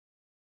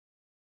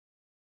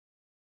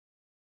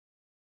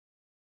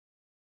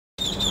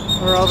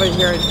We're over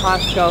here at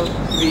Casco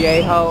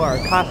Viejo, or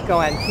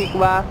Casco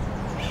Antigua.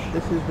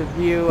 This is the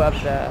view of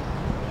the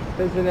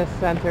business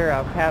center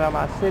of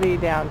Panama City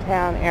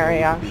downtown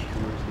area.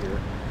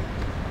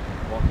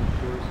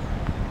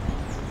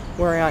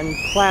 We're on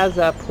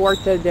Plaza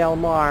Puerta del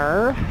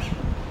Mar.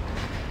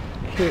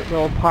 Cute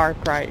little park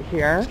right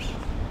here.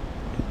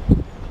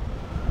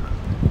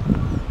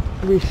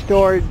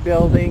 Restored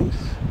buildings,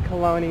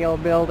 colonial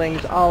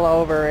buildings all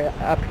over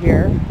up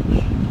here.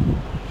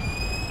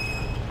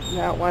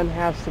 That one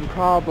has some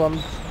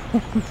problems.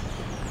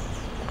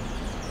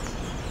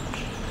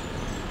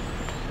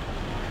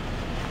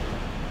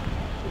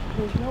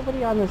 There's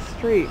nobody on the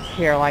streets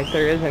here like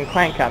there is in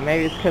Cuenca.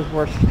 Maybe it's because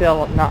we're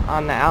still not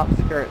on the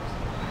outskirts.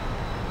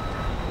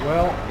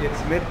 Well,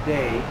 it's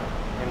midday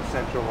in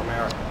Central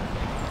America.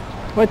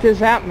 What does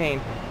that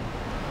mean?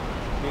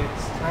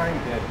 It's time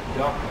to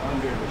duck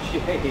under the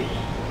shade.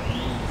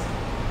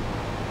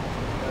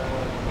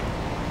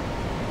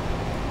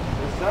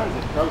 The sun's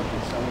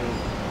atrocious. I mean,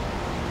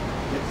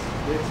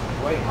 it's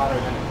way hotter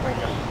than in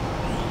Cuenca.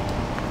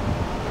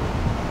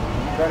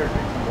 You better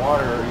drink some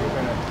water or you're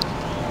gonna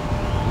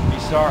be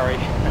sorry.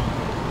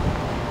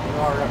 You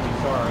are gonna be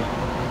sorry.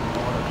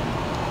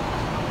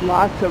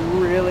 Lots of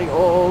really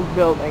old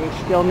buildings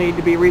still need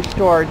to be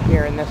restored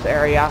here in this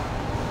area.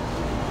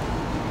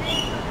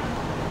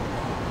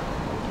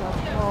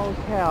 The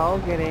hotel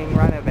getting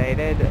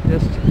renovated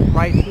just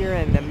right here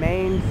in the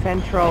main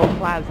central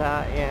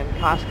plaza in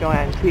Casco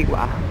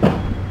Antigua.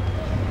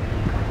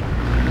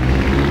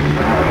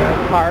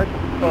 Park,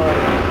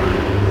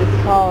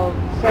 it's called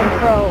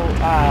Centro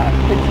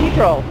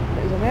Cathedral,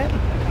 isn't it?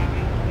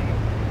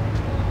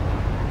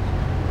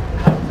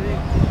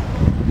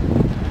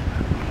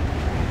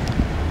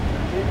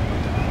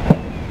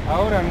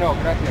 Ahora no,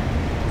 gracias.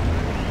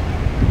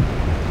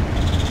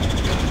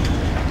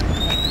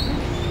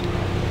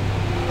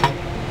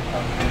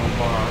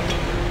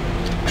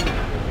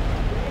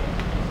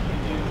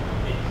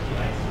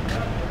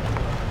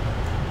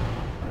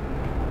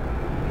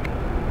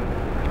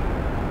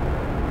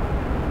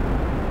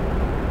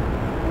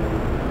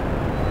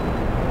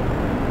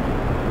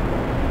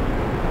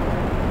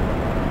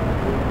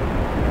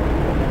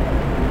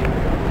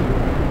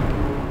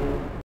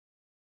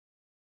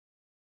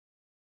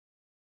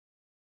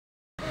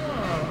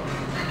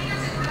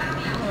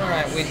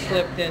 We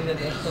slipped into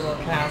this little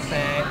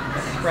cafe,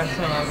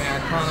 Espresso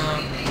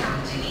Americano,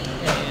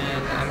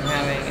 and I'm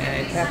having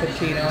a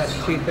cappuccino at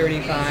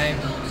 $2.35.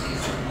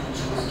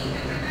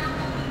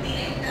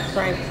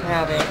 Frank's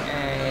having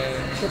a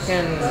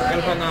chicken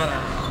empanada.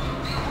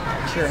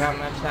 Not sure how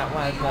much that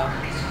was though.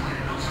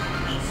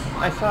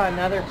 I saw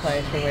another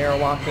place when we were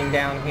walking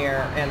down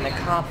here, and the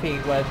coffee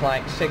was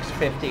like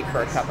 $6.50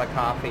 for a cup of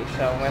coffee.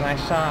 So when I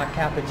saw a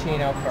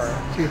cappuccino for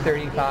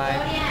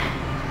 $2.35,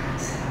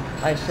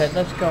 I said,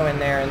 let's go in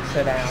there and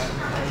sit down.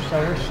 And so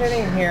we're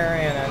sitting here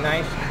in a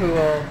nice,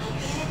 cool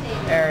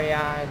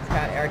area. It's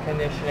got air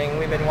conditioning.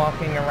 We've been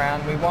walking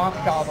around. We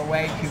walked all the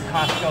way to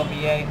Casco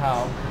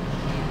Viejo.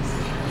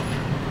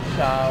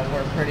 So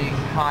we're pretty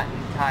hot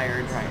and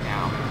tired right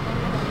now.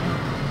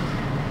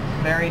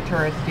 Very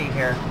touristy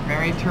here.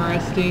 Very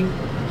touristy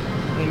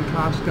in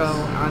Casco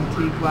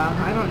Antigua.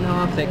 I don't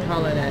know if they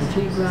call it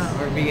Antigua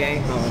or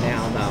Viejo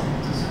now, though.